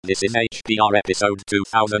This is HPR episode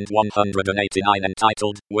 2189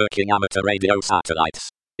 entitled Working Amateur Radio Satellites.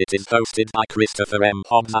 It is hosted by Christopher M.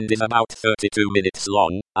 Hobbs and is about 32 minutes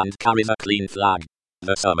long, and carries a clean flag.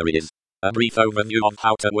 The summary is a brief overview of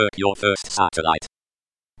how to work your first satellite.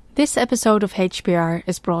 This episode of HPR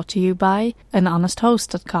is brought to you by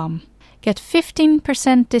anhonesthost.com. Get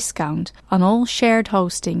 15% discount on all shared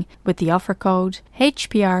hosting with the offer code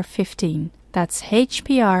HPR15. That's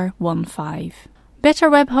HPR15.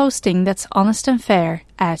 Better web hosting that's honest and fair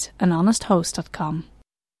at anhonesthost.com.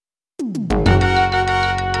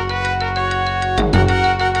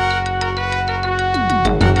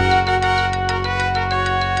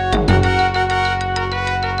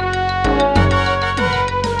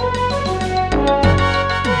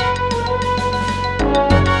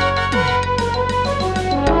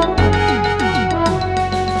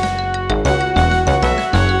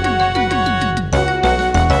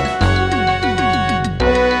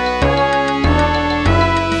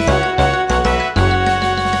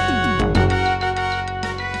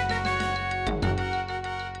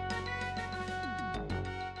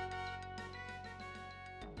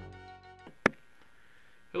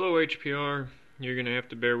 Hello HPR, you're going to have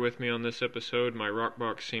to bear with me on this episode. My rock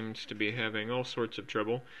box seems to be having all sorts of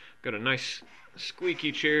trouble. Got a nice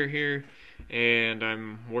squeaky chair here, and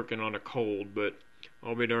I'm working on a cold, but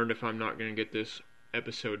I'll be darned if I'm not going to get this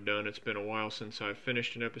episode done. It's been a while since I've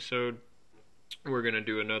finished an episode. We're going to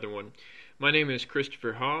do another one. My name is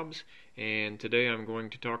Christopher Hobbs, and today I'm going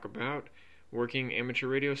to talk about working amateur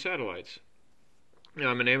radio satellites. Now,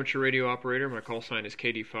 I'm an amateur radio operator. My call sign is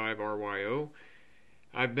KD5RYO.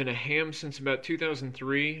 I've been a ham since about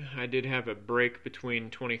 2003. I did have a break between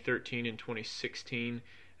 2013 and 2016.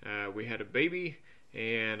 We had a baby,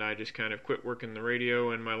 and I just kind of quit working the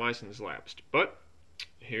radio, and my license lapsed. But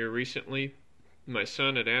here recently, my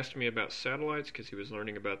son had asked me about satellites because he was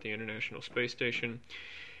learning about the International Space Station.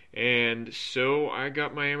 And so I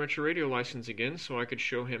got my amateur radio license again so I could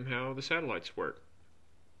show him how the satellites work.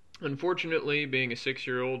 Unfortunately, being a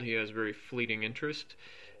 6-year-old, he has very fleeting interest,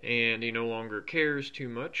 and he no longer cares too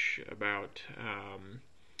much about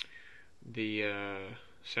the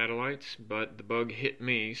satellites, but the bug hit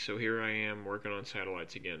me, so here I am working on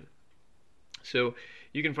satellites again. So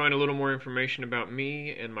you can find a little more information about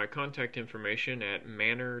me and my contact information at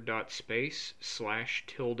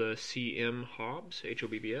manor.space/CM Hobbs,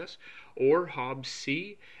 Hobbs, or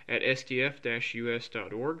hobbsc at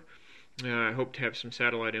sdf-us.org. I hope to have some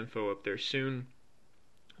satellite info up there soon.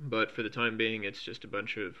 But for the time being, it's just a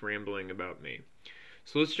bunch of rambling about me.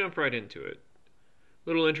 So let's jump right into it.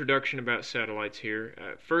 Little introduction about satellites here.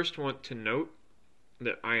 First, want to note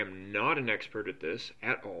that I am not an expert at this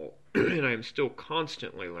at all, and I am still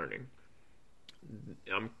constantly learning.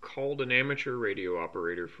 I'm called an amateur radio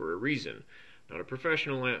operator for a reason. Not a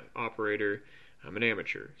professional operator, I'm an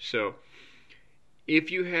amateur. So if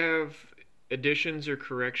you have additions or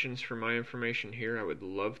corrections for my information here, I would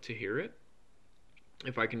love to hear it.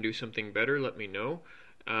 If I can do something better, let me know.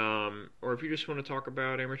 Or if you just want to talk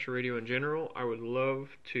about amateur radio in general, I would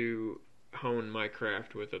love to hone my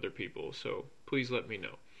craft with other people, so please let me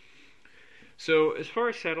know. So as far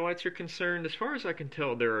as satellites are concerned, as far as I can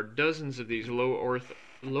tell, there are dozens of these low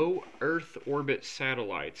Earth orbit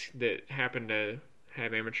satellites that happen to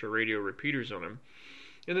have amateur radio repeaters on them.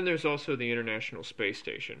 And then there's also the International Space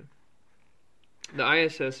Station. The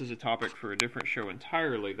ISS is a topic for a different show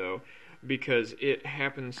entirely, though, because it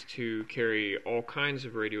happens to carry all kinds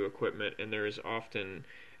of radio equipment, and there is often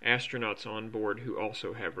astronauts on board who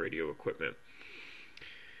also have radio equipment.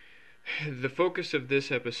 The focus of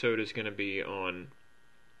this episode is going to be on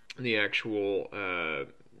the actual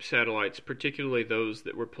satellites, particularly those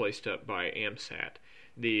that were placed up by AMSAT,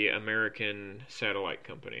 the American satellite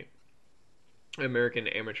company, American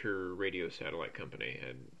Amateur Radio Satellite Company,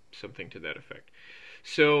 and something to that effect.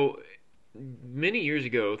 So many years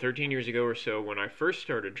ago, 13 years ago or so, when I first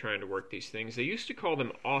started trying to work these things, they used to call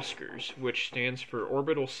them OSCARs, which stands for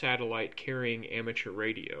Orbital Satellite Carrying Amateur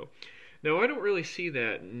Radio. Now, I don't really see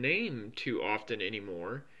that name too often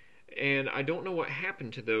anymore, and I don't know what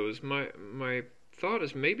happened to those. My thought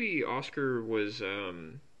is maybe OSCAR was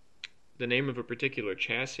the name of a particular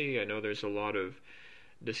chassis. I know there's a lot of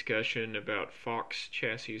discussion about Fox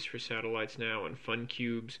chassis for satellites now and Fun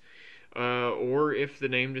Cubes. Or if the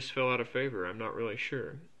name just fell out of favor, I'm not really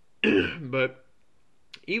sure. But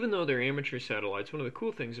even though they're amateur satellites, one of the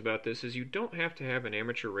cool things about this is you don't have to have an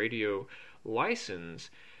amateur radio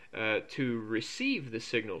license to receive the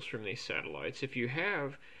signals from these satellites. If you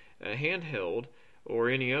have a handheld or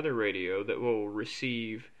any other radio that will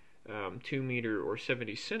receive 2-meter or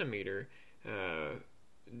 70 centimeter,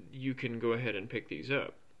 you can go ahead and pick these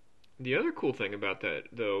up. The other cool thing about that,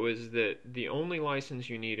 though, is that the only license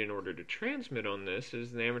you need in order to transmit on this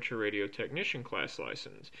is the amateur radio technician class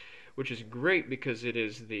license, which is great because it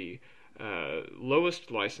is the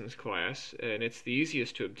lowest license class, and it's the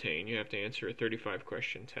easiest to obtain. You have to answer a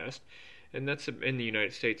 35-question test, and that's in the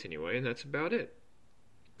United States anyway, and that's about it.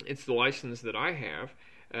 It's the license that I have,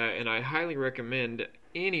 and I highly recommend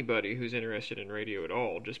anybody who's interested in radio at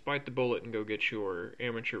all, just bite the bullet and go get your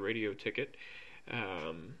amateur radio ticket,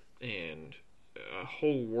 and a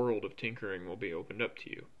whole world of tinkering will be opened up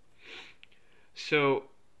to you. So,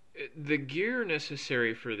 the gear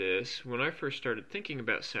necessary for this, when I first started thinking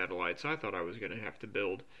about satellites, I thought I was going to have to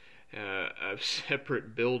build a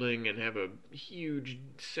separate building and have a huge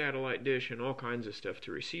satellite dish and all kinds of stuff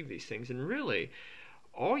to receive these things. And really,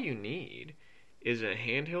 all you need is a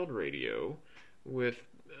handheld radio with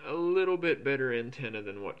a little bit better antenna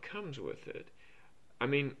than what comes with it. I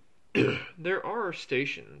mean, there are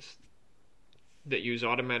stations that use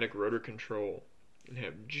automatic rotor control and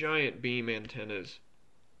have giant beam antennas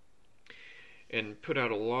and put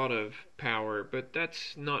out a lot of power, but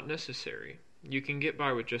that's not necessary. You can get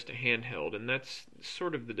by with just a handheld, and that's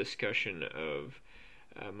sort of the discussion of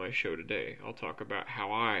my show today. I'll talk about how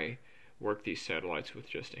I work these satellites with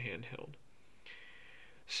just a handheld.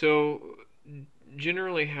 So,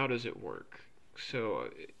 generally, how does it work? So,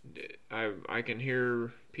 I can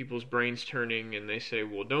hear people's brains turning, and they say,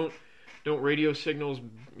 well, don't radio signals,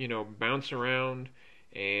 bounce around?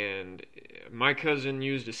 And my cousin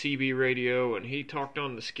used a CB radio, and he talked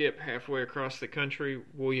on the skip halfway across the country.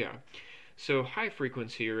 Well, yeah. So high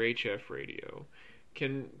frequency, or HF radio,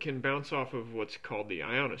 can bounce off of what's called the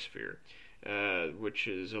ionosphere, which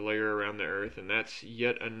is a layer around the Earth, and that's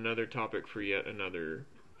yet another topic for yet another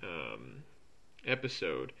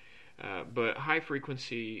episode. But high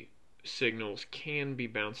frequency signals can be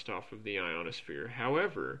bounced off of the ionosphere.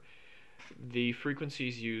 However, the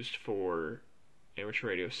frequencies used for amateur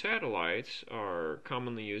radio satellites are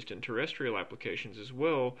commonly used in terrestrial applications as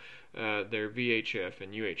well. They're VHF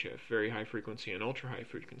and UHF, very high frequency and ultra high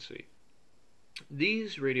frequency.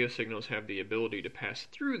 These radio signals have the ability to pass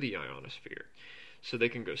through the ionosphere, so they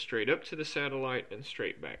can go straight up to the satellite and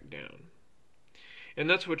straight back down. And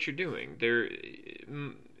that's what you're doing.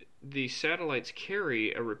 The satellites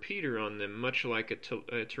carry a repeater on them, much like a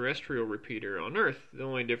terrestrial repeater on Earth. The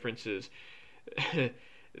only difference is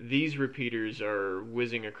these repeaters are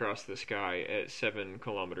whizzing across the sky at 7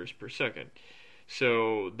 kilometers per second.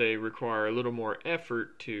 So they require a little more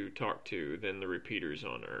effort to talk to than the repeaters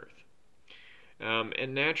on Earth.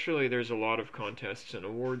 And naturally, there's a lot of contests and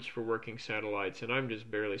awards for working satellites, and I'm just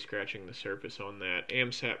barely scratching the surface on that.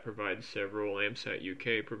 AMSAT provides several. AMSAT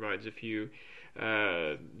UK provides a few.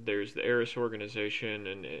 There's the ERIS organization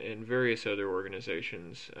and various other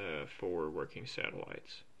organizations for working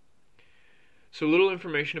satellites. So a little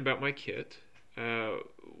information about my kit.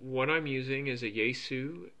 What I'm using is a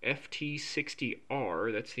Yaesu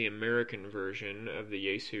FT60R. That's the American version of the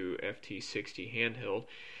Yaesu FT60 handheld.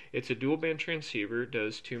 It's a dual band transceiver. It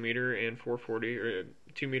does 2 meter and 440, or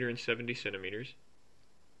 2 meter and 70 centimeters.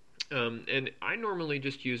 And I normally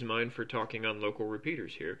just use mine for talking on local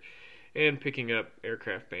repeaters here and picking up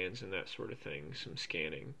aircraft bands and that sort of thing, some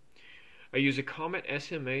scanning. I use a Comet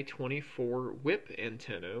SMA-24 whip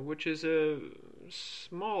antenna, which is a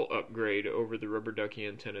small upgrade over the rubber ducky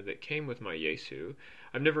antenna that came with my Yaesu.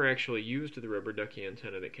 I've never actually used the rubber ducky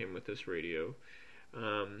antenna that came with this radio,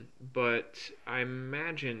 but I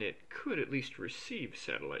imagine it could at least receive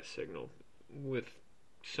satellite signal with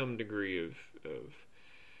some degree of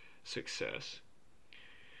success.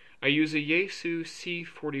 I use a Yaesu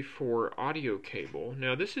C44 audio cable.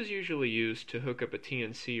 Now, this is usually used to hook up a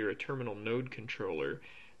TNC or a terminal node controller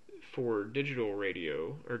for digital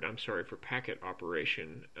radio, for packet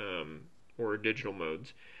operation, or digital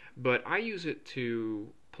modes. But I use it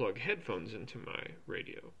to plug headphones into my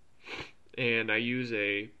radio. And I use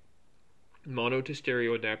a mono to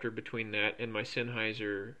stereo adapter between that and my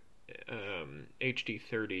Sennheiser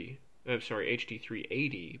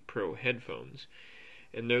HD380 Pro headphones.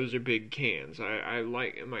 And those are big cans. I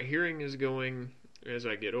like, my hearing is going, as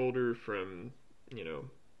I get older, from,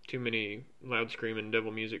 too many loud screaming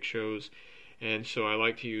devil music shows, and so I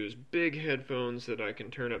like to use big headphones that I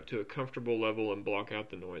can turn up to a comfortable level and block out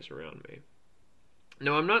the noise around me.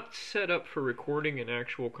 Now, I'm not set up for recording an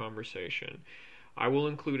actual conversation. I will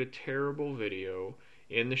include a terrible video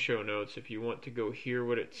in the show notes if you want to go hear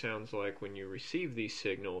what it sounds like when you receive these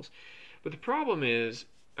signals. But the problem is,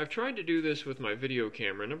 I've tried to do this with my video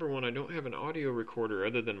camera. Number one, I don't have an audio recorder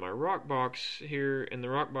other than my Rockbox here, and the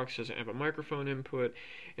Rockbox doesn't have a microphone input.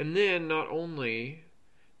 And then, not only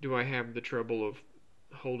do I have the trouble of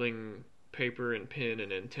holding paper and pen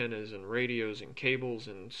and antennas and radios and cables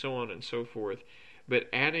and so on and so forth. But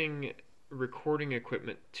adding recording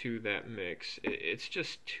equipment to that mix, it's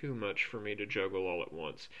just too much for me to juggle all at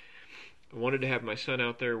once. I wanted to have my son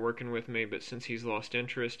out there working with me, but since he's lost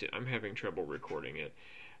interest, I'm having trouble recording it.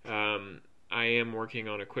 I am working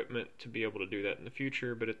on equipment to be able to do that in the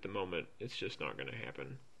future, but at the moment, it's just not going to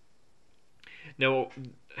happen. Now,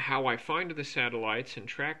 how I find the satellites and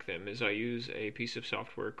track them is I use a piece of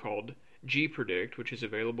software called gPredict, which is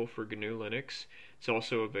available for GNU Linux. It's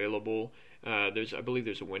also available, I believe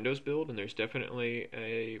there's a Windows build, and there's definitely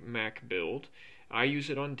a Mac build. I use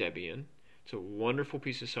it on Debian. It's a wonderful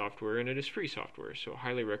piece of software, and it is free software, so I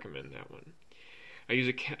highly recommend that one. I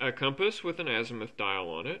use a compass with an azimuth dial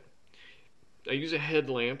on it. I use a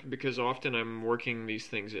headlamp because often I'm working these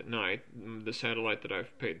things at night. The satellite that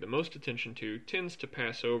I've paid the most attention to tends to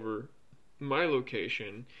pass over my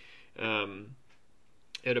location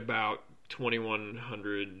at about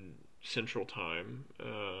 2100 Central Time,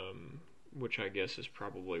 which I guess is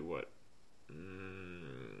probably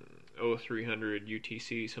 0300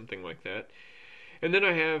 UTC, something like that. And then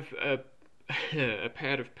I have a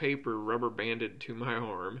pad of paper rubber banded to my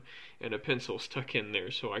arm and a pencil stuck in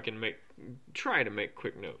there so I can try to make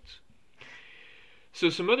quick notes. So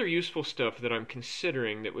some other useful stuff that I'm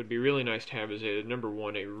considering that would be really nice to have is number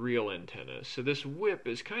one, a real antenna. So this whip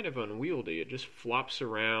is kind of unwieldy. It just flops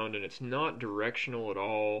around and it's not directional at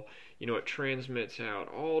all. It transmits out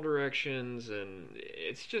all directions and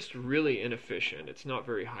it's just really inefficient. It's not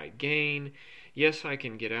very high gain. Yes, I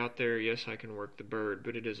can get out there. Yes, I can work the bird,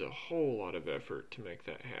 but it is a whole lot of effort to make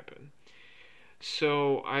that happen.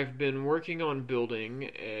 So I've been working on building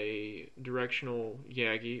a directional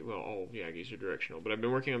Yagi. Well, all Yagis are directional, but I've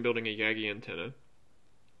been working on building a Yagi antenna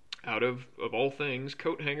out of all things,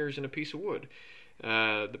 coat hangers and a piece of wood.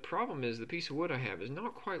 The problem is the piece of wood I have is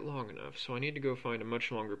not quite long enough, so I need to go find a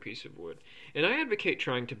much longer piece of wood. And I advocate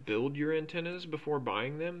trying to build your antennas before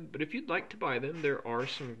buying them, but if you'd like to buy them, there are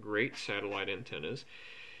some great satellite antennas,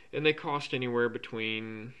 and they cost anywhere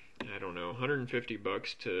between, I don't know,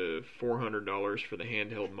 $150 to $400 for the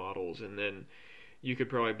handheld models, and then you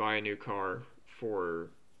could probably buy a new car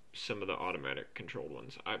for some of the automatic controlled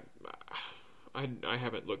ones. I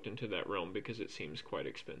haven't looked into that realm because it seems quite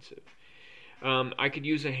expensive. I could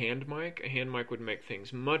use a hand mic. A hand mic would make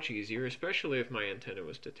things much easier, especially if my antenna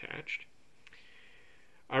was detached.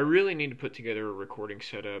 I really need to put together a recording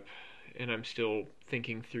setup, and I'm still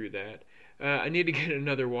thinking through that. I need to get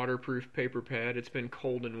another waterproof paper pad. It's been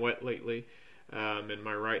cold and wet lately, and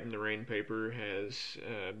my Write in the Rain paper has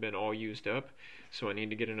been all used up, so I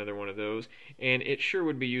need to get another one of those. And it sure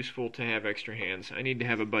would be useful to have extra hands. I need to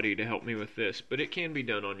have a buddy to help me with this, but it can be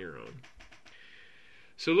done on your own.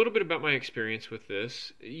 So a little bit about my experience with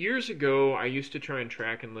this. Years ago, I used to try and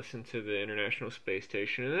track and listen to the International Space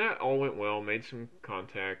Station, and that all went well, made some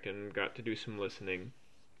contact, and got to do some listening.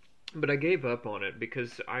 But I gave up on it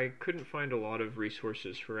because I couldn't find a lot of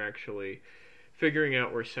resources for actually figuring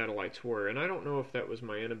out where satellites were. And I don't know if that was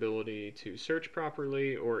my inability to search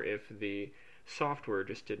properly or if the software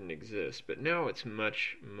just didn't exist. But now it's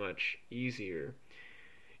much, much easier.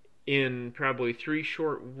 In probably 3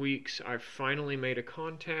 short weeks, I've finally made a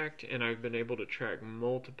contact and I've been able to track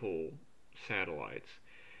multiple satellites.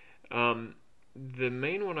 The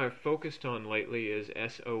main one I've focused on lately is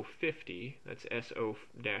SO50, that's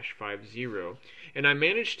SO-50, and I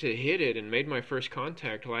managed to hit it and made my first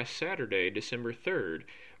contact last Saturday, December 3rd,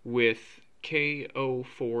 with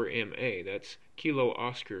KO4MA, that's Kilo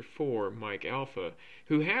Oscar 4 Mike Alpha,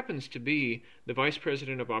 who happens to be the Vice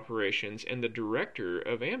President of Operations and the Director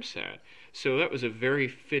of AMSAT. So that was a very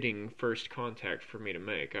fitting first contact for me to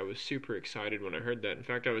make. I was super excited when I heard that. In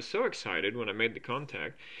fact, I was so excited when I made the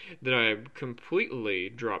contact that I completely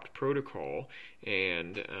dropped protocol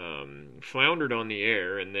and floundered on the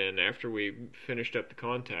air, and then after we finished up the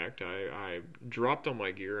contact, I dropped all my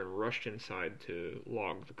gear and rushed inside to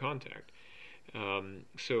log the contact.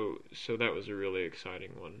 So that was a really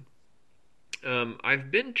exciting one.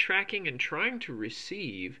 I've been tracking and trying to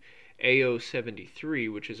receive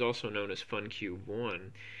AO73, which is also known as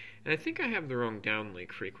FunCube1, and I think I have the wrong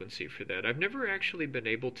downlink frequency for that. I've never actually been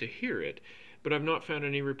able to hear it, but I've not found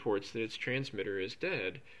any reports that its transmitter is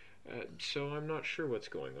dead, so I'm not sure what's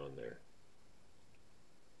going on there.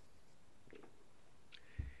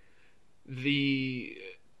 The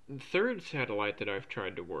third satellite that I've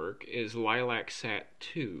tried to work is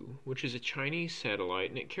LilacSat-2, which is a Chinese satellite,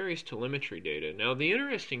 and it carries telemetry data. Now, the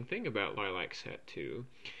interesting thing about LilacSat-2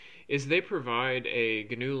 is they provide a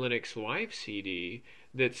GNU Linux live CD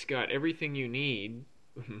that's got everything you need,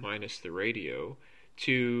 minus the radio,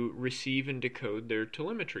 to receive and decode their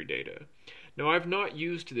telemetry data. Now, I've not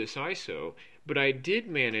used this ISO, but I did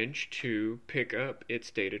manage to pick up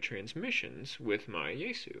its data transmissions with my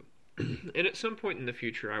Yaesu. And at some point in the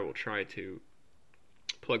future, I will try to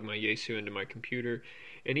plug my Yaesu into my computer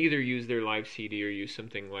and either use their live CD or use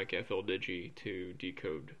something like FLDigi to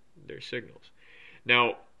decode their signals.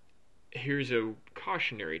 Now, here's a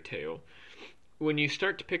cautionary tale. When you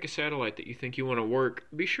start to pick a satellite that you think you want to work,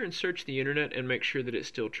 be sure and search the internet and make sure that it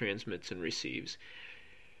still transmits and receives.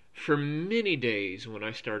 For many days when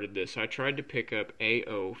I started this, I tried to pick up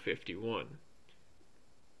AO51.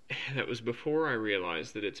 That was before I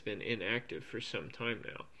realized that it's been inactive for some time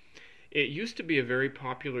now. It used to be a very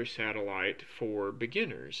popular satellite for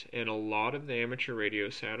beginners, and a lot of the amateur radio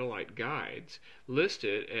satellite guides list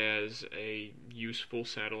it as a useful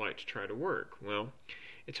satellite to try to work. Well,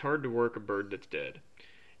 it's hard to work a bird that's dead,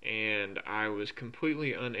 and I was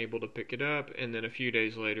completely unable to pick it up, and then a few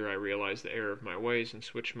days later I realized the error of my ways and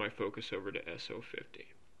switched my focus over to SO50.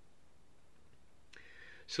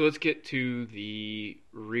 So let's get to the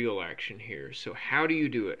real action here. So how do you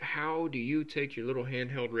do it? How do you take your little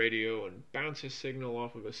handheld radio and bounce a signal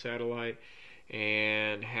off of a satellite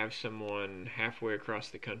and have someone halfway across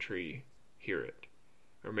the country hear it?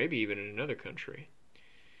 Or maybe even in another country?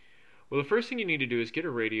 Well, the first thing you need to do is get a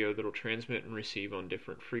radio that will transmit and receive on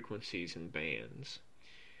different frequencies and bands.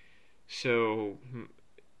 So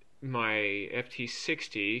my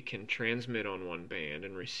FT60 can transmit on one band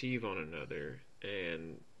and receive on another,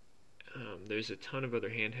 and there's a ton of other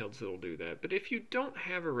handhelds that will do that. But if you don't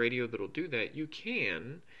have a radio that will do that, you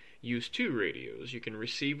can use two radios. You can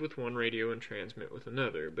receive with one radio and transmit with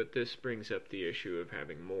another, but this brings up the issue of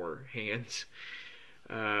having more hands,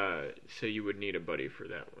 so you would need a buddy for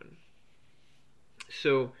that one.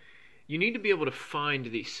 So you need to be able to find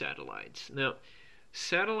these satellites. Now,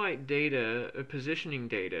 satellite data, positioning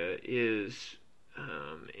data, is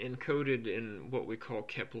encoded in what we call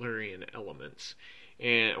Keplerian elements,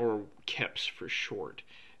 or KEPs for short.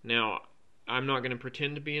 Now, I'm not going to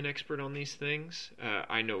pretend to be an expert on these things.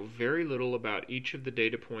 I know very little about each of the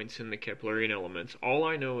data points in the Keplerian elements. All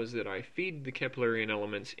I know is that I feed the Keplerian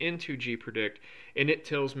elements into gpredict, and it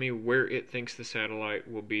tells me where it thinks the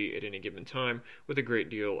satellite will be at any given time with a great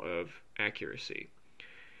deal of accuracy.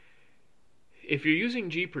 If you're using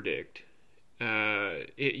gpredict,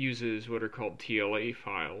 it uses what are called TLE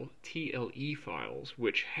files,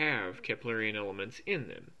 which have Keplerian elements in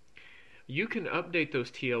them. You can update those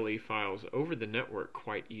TLE files over the network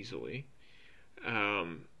quite easily.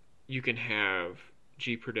 You can have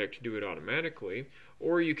gpredict do it automatically,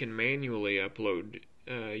 or you can manually upload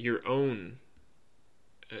your own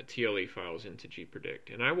TLE files into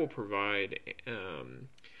gpredict. And I will provide an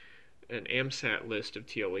AMSAT list of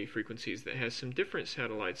TLE frequencies that has some different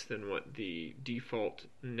satellites than what the default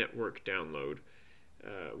network download,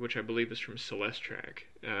 which I believe is from Celestrak,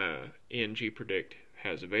 in gpredict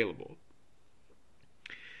has available.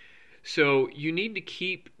 So you need to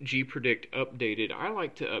keep gpredict updated. I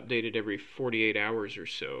like to update it every 48 hours or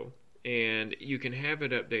so, and you can have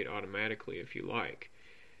it update automatically if you like.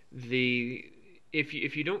 If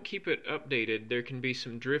you don't keep it updated, there can be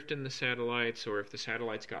some drift in the satellites, or if the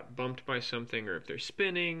satellites got bumped by something, or if they're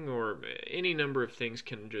spinning, or any number of things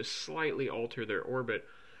can just slightly alter their orbit,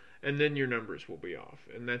 and then your numbers will be off,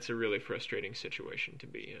 and that's a really frustrating situation to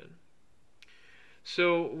be in.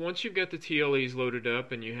 So once you've got the TLEs loaded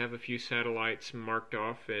up and you have a few satellites marked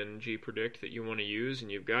off in gpredict that you want to use,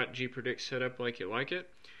 and you've got gpredict set up like you like it,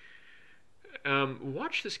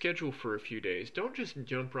 watch the schedule for a few days. Don't just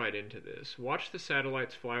jump right into this. Watch the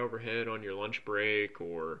satellites fly overhead on your lunch break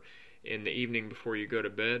or in the evening before you go to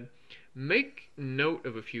bed. Make note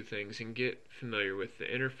of a few things and get familiar with the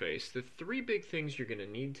interface. The three big things you're going to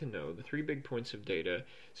need to know, the three big points of data,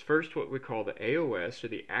 is first what we call the AOS, or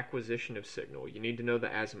the acquisition of signal. You need to know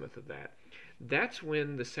the azimuth of that. That's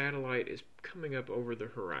when the satellite is coming up over the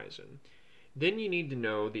horizon. Then you need to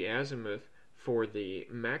know the azimuth for the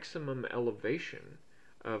maximum elevation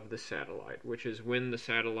of the satellite, which is when the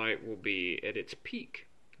satellite will be at its peak.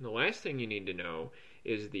 And the last thing you need to know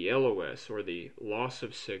is the LOS, or the loss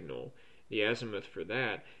of signal, the azimuth for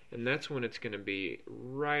that, and that's when it's going to be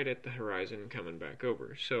right at the horizon coming back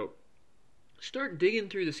over. So start digging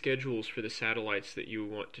through the schedules for the satellites that you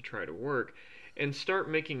want to try to work, and start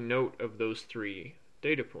making note of those three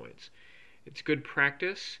data points. It's good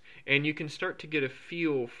practice, and you can start to get a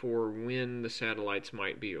feel for when the satellites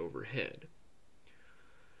might be overhead.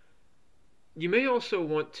 You may also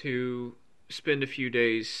want to spend a few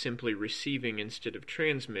days simply receiving instead of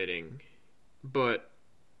transmitting, but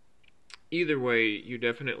either way, you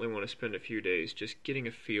definitely want to spend a few days just getting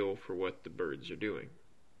a feel for what the birds are doing.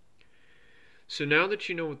 So now that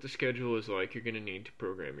you know what the schedule is like, you're going to need to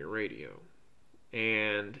program your radio.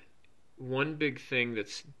 And one big thing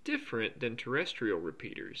that's different than terrestrial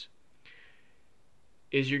repeaters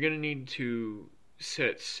is you're going to need to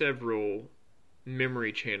set several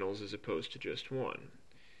memory channels as opposed to just one.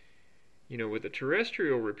 You know, with a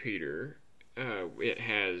terrestrial repeater, it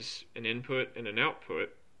has an input and an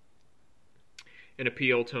output and a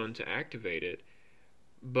PL tone to activate it,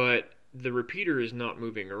 but the repeater is not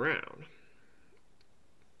moving around.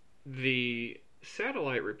 The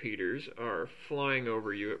satellite repeaters are flying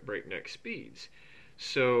over you at breakneck speeds,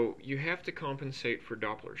 so you have to compensate for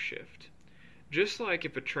Doppler shift. Just like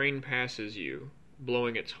if a train passes you,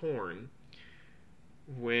 blowing its horn,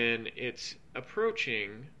 when it's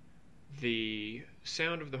approaching, the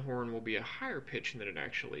sound of the horn will be a higher pitch than it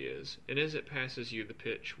actually is, and as it passes you, the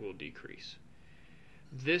pitch will decrease.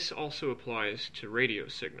 This also applies to radio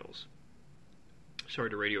signals.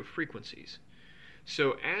 To radio frequencies.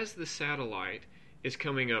 So as the satellite is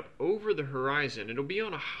coming up over the horizon, it'll be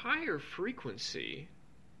on a higher frequency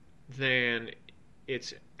than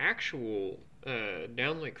its actual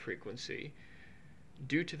downlink frequency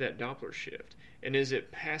due to that Doppler shift. And as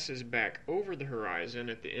it passes back over the horizon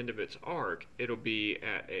at the end of its arc, it'll be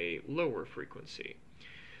at a lower frequency.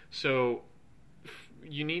 So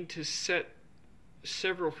you need to set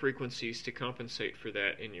several frequencies to compensate for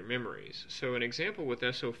that in your memories. So an example with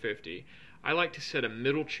SO50, I like to set a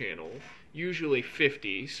middle channel, usually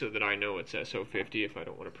 50, so that I know it's SO50 if I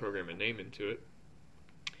don't want to program a name into it,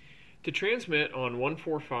 to transmit on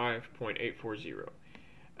 145.840.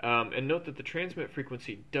 And note that the transmit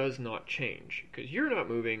frequency does not change, because you're not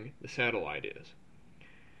moving, the satellite is.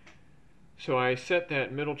 So I set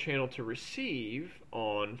that middle channel to receive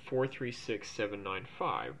on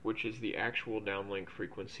 436795, which is the actual downlink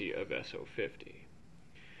frequency of SO50.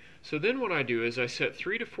 So then what I do is I set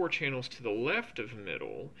 3 to 4 channels to the left of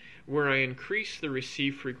middle, where I increase the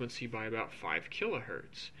receive frequency by about 5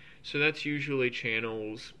 kilohertz. So that's usually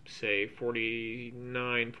channels, say,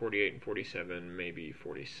 49, 48, and 47, maybe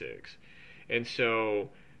 46. And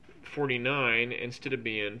so 49, instead of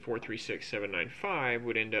being 436795,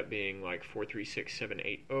 would end up being like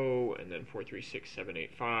 436780, and then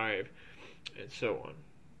 436785, and so on.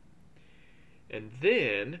 And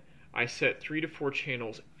then I set 3 to 4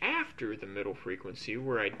 channels after the middle frequency,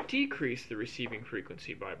 where I decrease the receiving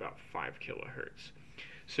frequency by about 5 kilohertz.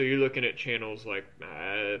 So you're looking at channels like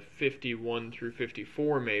 51 through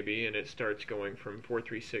 54 maybe, and it starts going from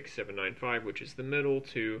 436795, which is the middle,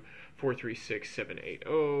 to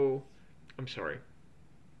 436780. I'm sorry.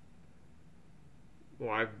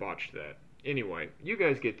 Well, I've botched that. Anyway, you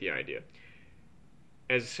guys get the idea.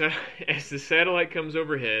 As the satellite comes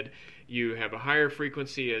overhead, you have a higher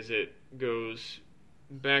frequency. As it goes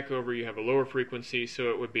back over, you have a lower frequency, so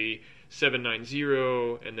it would be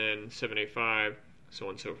 790 and then 785, so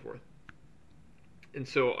on and so forth. And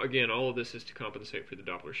so, again, all of this is to compensate for the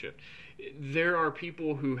Doppler shift. There are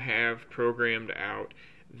people who have programmed out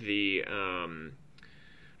the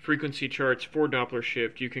frequency charts for Doppler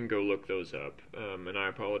shift. You can go look those up. And I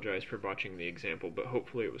apologize for botching the example, but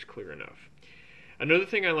hopefully it was clear enough. Another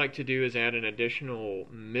thing I like to do is add an additional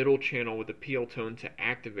middle channel with a PL tone to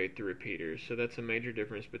activate the repeaters. So that's a major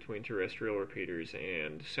difference between terrestrial repeaters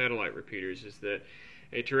and satellite repeaters, is that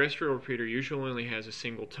a terrestrial repeater usually only has a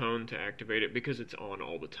single tone to activate it because it's on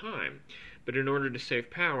all the time. But in order to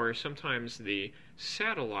save power, sometimes the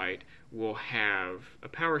satellite will have a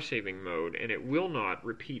power-saving mode, and it will not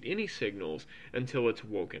repeat any signals until it's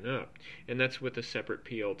woken up. And that's with a separate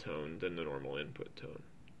PL tone than the normal input tone.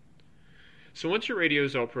 So once your radio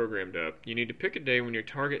is all programmed up, you need to pick a day when your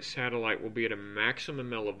target satellite will be at a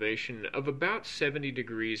maximum elevation of about 70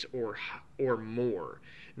 degrees or more.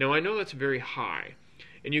 Now I know that's very high,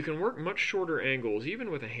 and you can work much shorter angles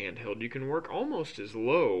even with a handheld. You can work almost as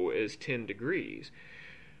low as 10 degrees,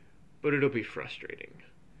 but it'll be frustrating.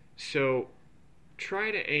 So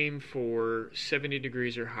try to aim for 70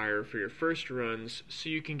 degrees or higher for your first runs so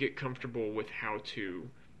you can get comfortable with how to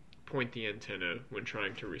point the antenna when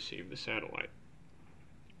trying to receive the satellite.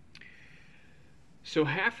 So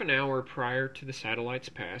half an hour prior to the satellite's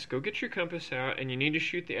pass, go get your compass out, and you need to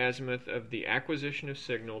shoot the azimuth of the acquisition of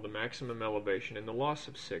signal, the maximum elevation, and the loss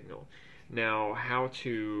of signal. Now, how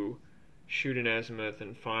to shoot an azimuth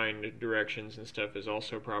and find directions and stuff is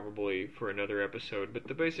also probably for another episode, but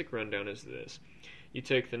the basic rundown is this. You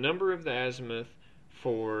take the number of the azimuth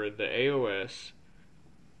for the AOS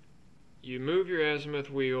you move your azimuth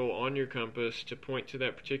wheel on your compass to point to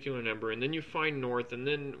that particular number, and then you find north, and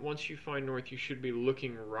then once you find north, you should be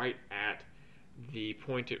looking right at the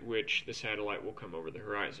point at which the satellite will come over the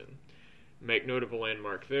horizon. Make note of a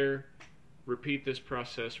landmark there. Repeat this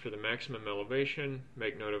process for the maximum elevation.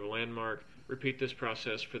 Make note of a landmark. Repeat this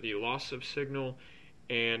process for the loss of signal,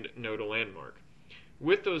 and note a landmark.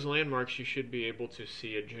 With those landmarks, you should be able to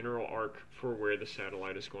see a general arc for where the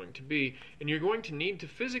satellite is going to be, and you're going to need to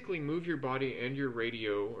physically move your body and your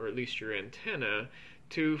radio, or at least your antenna,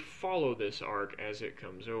 to follow this arc as it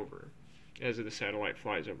comes over, as the satellite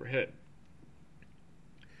flies overhead.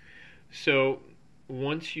 So,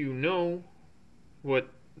 once you know what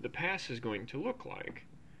the pass is going to look like,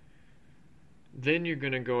 then you're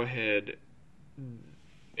going to go ahead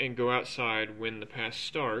and go outside when the pass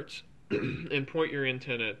starts and point your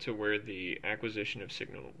antenna to where the acquisition of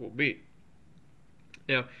signal will be.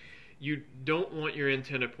 Now, you don't want your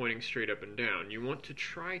antenna pointing straight up and down. You want to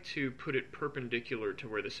try to put it perpendicular to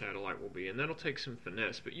where the satellite will be, and that'll take some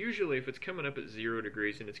finesse. But usually if it's coming up at 0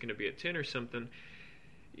 degrees and it's going to be at 10 or something,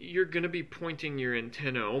 you're going to be pointing your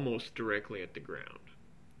antenna almost directly at the ground.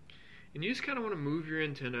 And you just kind of want to move your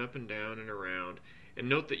antenna up and down and around, and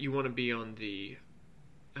note that you want to be on the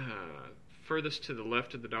furthest to the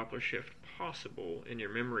left of the Doppler shift possible in your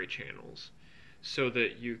memory channels, so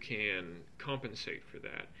that you can compensate for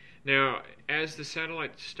that. Now, as the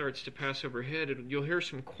satellite starts to pass overhead, you'll hear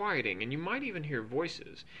some quieting, and you might even hear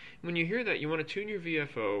voices. When you hear that, you want to tune your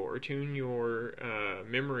VFO or tune your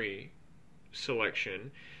memory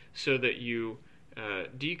selection so that you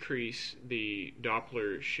decrease the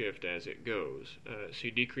Doppler shift as it goes. So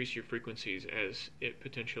you decrease your frequencies as it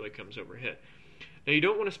potentially comes overhead. Now, you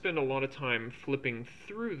don't want to spend a lot of time flipping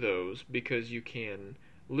through those, because you can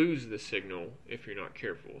lose the signal if you're not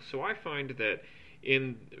careful. So I find that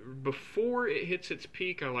before it hits its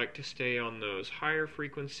peak, I like to stay on those higher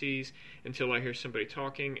frequencies until I hear somebody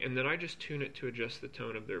talking, and then I just tune it to adjust the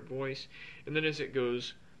tone of their voice. And then as it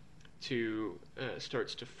goes to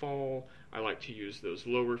starts to fall, I like to use those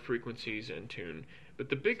lower frequencies and tune. But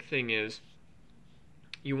the big thing is,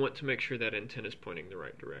 you want to make sure that antenna is pointing the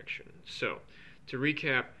right direction. So, to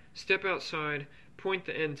recap, step outside, point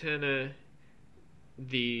the antenna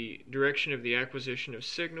the direction of the acquisition of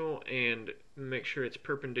signal, and make sure it's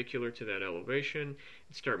perpendicular to that elevation,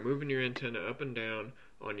 and start moving your antenna up and down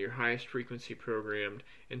on your highest frequency programmed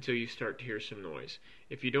until you start to hear some noise.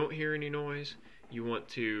 If you don't hear any noise, you want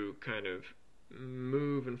to kind of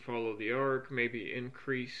move and follow the arc, maybe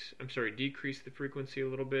decrease the frequency a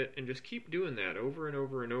little bit, and just keep doing that over and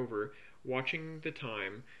over and over, watching the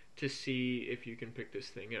time to see if you can pick this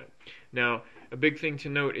thing up. Now, a big thing to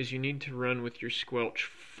note is you need to run with your squelch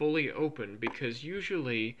fully open, because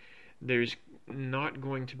usually there's not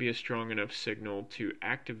going to be a strong enough signal to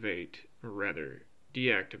activate, or rather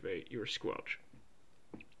deactivate, your squelch.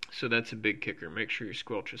 So that's a big kicker. Make sure your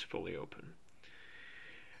squelch is fully open.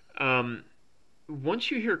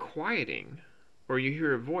 Once you hear quieting, or you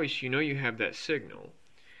hear a voice, you know you have that signal.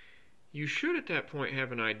 You should at that point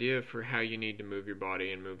have an idea for how you need to move your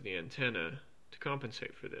body and move the antenna to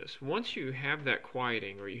compensate for this. Once you have that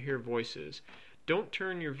quieting or you hear voices, don't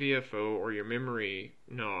turn your VFO or your memory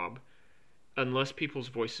knob unless people's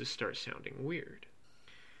voices start sounding weird.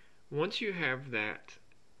 Once you have that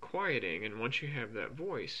quieting and once you have that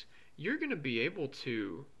voice, you're going to be able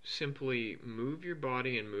to simply move your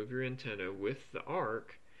body and move your antenna with the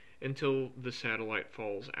arc until the satellite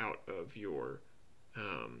falls out of your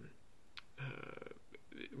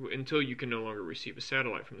until you can no longer receive a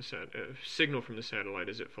satellite from signal from the satellite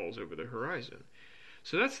as it falls over the horizon.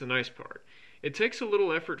 So that's the nice part. It takes a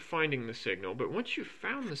little effort finding the signal, but once you've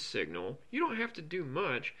found the signal, you don't have to do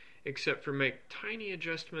much except for make tiny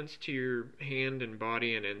adjustments to your hand and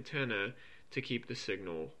body and antenna to keep the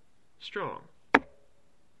signal strong.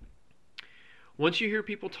 Once you hear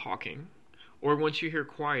people talking, or once you hear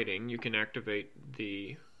quieting, you can activate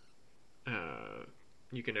the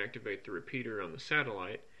repeater on the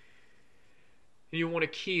satellite, and you want to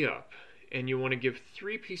key up, and you want to give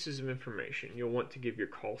 3 pieces of information. You'll want to give your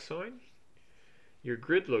call sign, your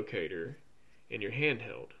grid locator, and your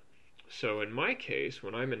handheld. So in my case,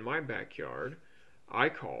 when I'm in my backyard, I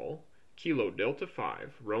call Kilo Delta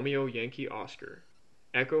 5, Romeo Yankee Oscar,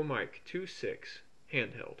 Echo Mike 26,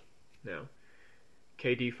 handheld. Now,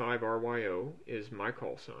 KD5RYO is my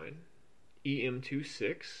call sign,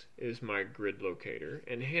 EM26 is my grid locator,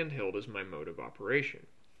 and handheld is my mode of operation.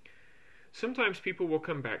 Sometimes people will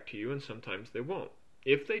come back to you and sometimes they won't.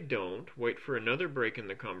 If they don't, wait for another break in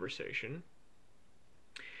the conversation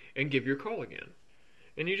and give your call again.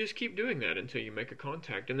 And you just keep doing that until you make a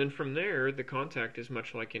contact. And then from there, the contact is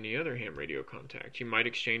much like any other ham radio contact. You might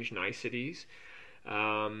exchange niceties,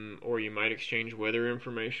 or you might exchange weather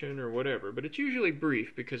information or whatever. But it's usually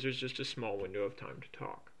brief because there's just a small window of time to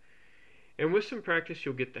talk. And with some practice,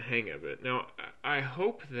 you'll get the hang of it. Now, I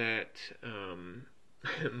hope that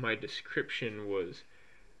my description was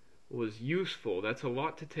useful. That's a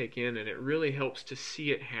lot to take in, and it really helps to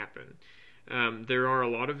see it happen. There are a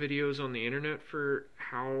lot of videos on the internet for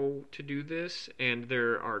how to do this, and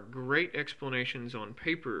there are great explanations on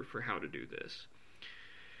paper for how to do this.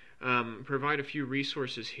 Provide a few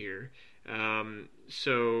resources here.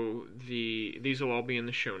 So these will all be in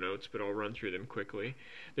the show notes, but I'll run through them quickly.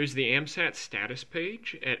 There's the AMSAT status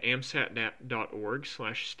page at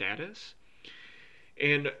amsat.org/status.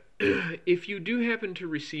 And if you do happen to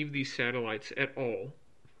receive these satellites at all,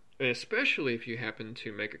 especially if you happen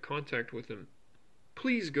to make a contact with them,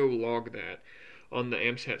 please go log that on the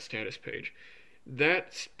AMSAT status page.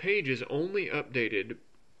 That page is only updated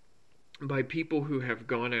by people who have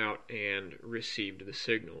gone out and received the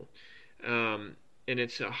signal. And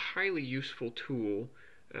it's a highly useful tool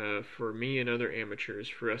for me and other amateurs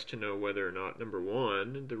for us to know whether or not, number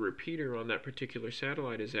one, the repeater on that particular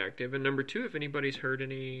satellite is active, and number two, if anybody's heard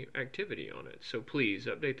any activity on it. So please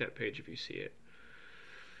update that page if you see it.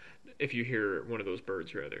 If you hear one of those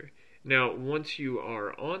birds, rather. Now, once you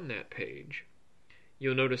are on that page,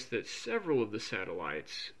 you'll notice that several of the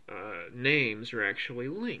satellites' names are actually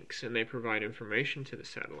links, and they provide information to the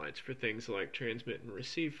satellites for things like transmit and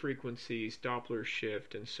receive frequencies, Doppler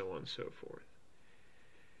shift, and so on and so forth.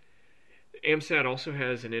 AMSAT also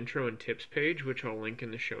has an intro and tips page, which I'll link in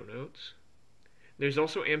the show notes. There's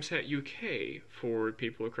also AMSAT UK for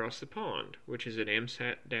people across the pond, which is at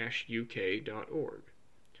amsat-uk.org.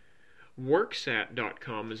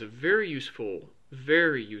 Worksat.com is a very useful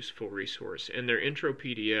resource, and their intro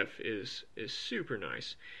PDF is super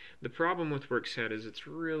nice. The problem with Worksat is it's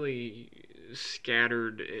really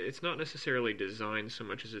scattered. It's not necessarily designed so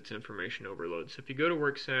much as it's information overload. So if you go to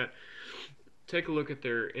Worksat, take a look at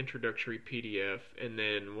their introductory PDF, and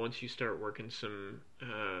then once you start working some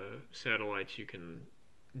satellites, you can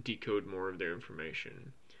decode more of their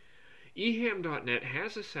information. eham.net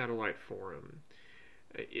has a satellite forum,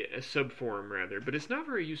 a subforum rather, but it's not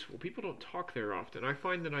very useful. People don't talk there often. I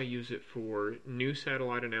find that I use it for new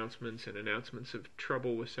satellite announcements and announcements of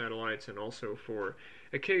trouble with satellites, and also for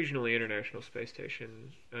occasionally International Space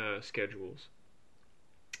Station schedules.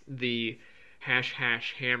 The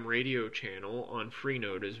 #ham radio channel on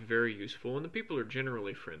Freenode is very useful, and the people are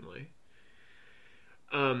generally friendly.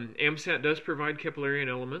 AMSAT does provide Keplerian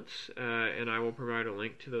elements, and I will provide a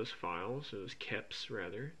link to those files, those KEPs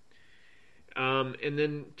rather. And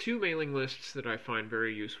then two mailing lists that I find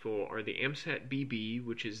very useful are the AMSAT BB,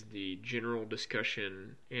 which is the general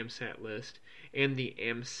discussion AMSAT list, and the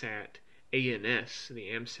AMSAT ANS, the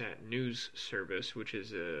AMSAT News Service, which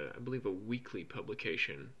is, I believe, a weekly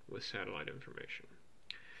publication with satellite information.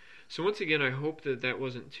 So once again, I hope that that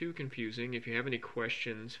wasn't too confusing. If you have any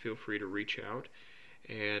questions, feel free to reach out.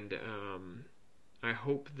 And I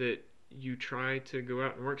hope that you try to go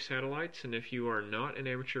out and work satellites. And if you are not an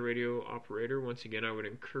amateur radio operator, once again, I would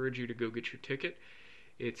encourage you to go get your ticket.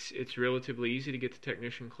 It's relatively easy to get the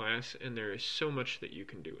technician class, and there is so much that you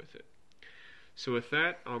can do with it. So with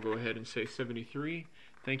that, I'll go ahead and say 73.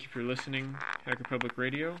 Thank you for listening, Hacker Public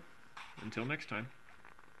Radio. Until next time.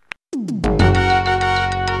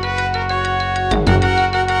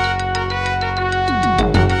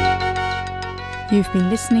 You've been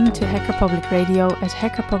listening to Hacker Public Radio at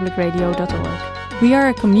hackerpublicradio.org. We are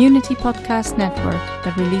a community podcast network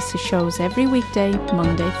that releases shows every weekday,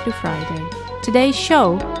 Monday through Friday. Today's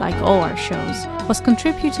show, like all our shows, was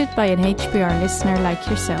contributed by an HPR listener like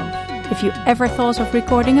yourself. If you ever thought of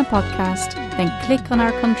recording a podcast, then click on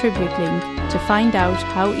our contribute link to find out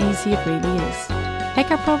how easy it really is.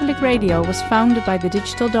 Hacker Public Radio was founded by the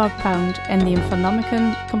Digital Dog Pound and the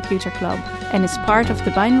Infonomicon Computer Club, and is part of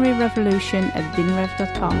the binary revolution at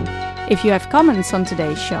binrev.com. If you have comments on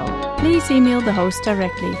today's show, please email the host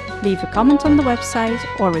directly, leave a comment on the website,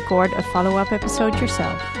 or record a follow-up episode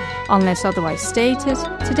yourself. Unless otherwise stated,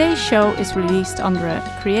 today's show is released under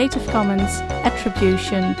a Creative Commons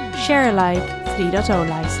Attribution Share Alike 3.0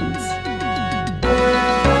 license.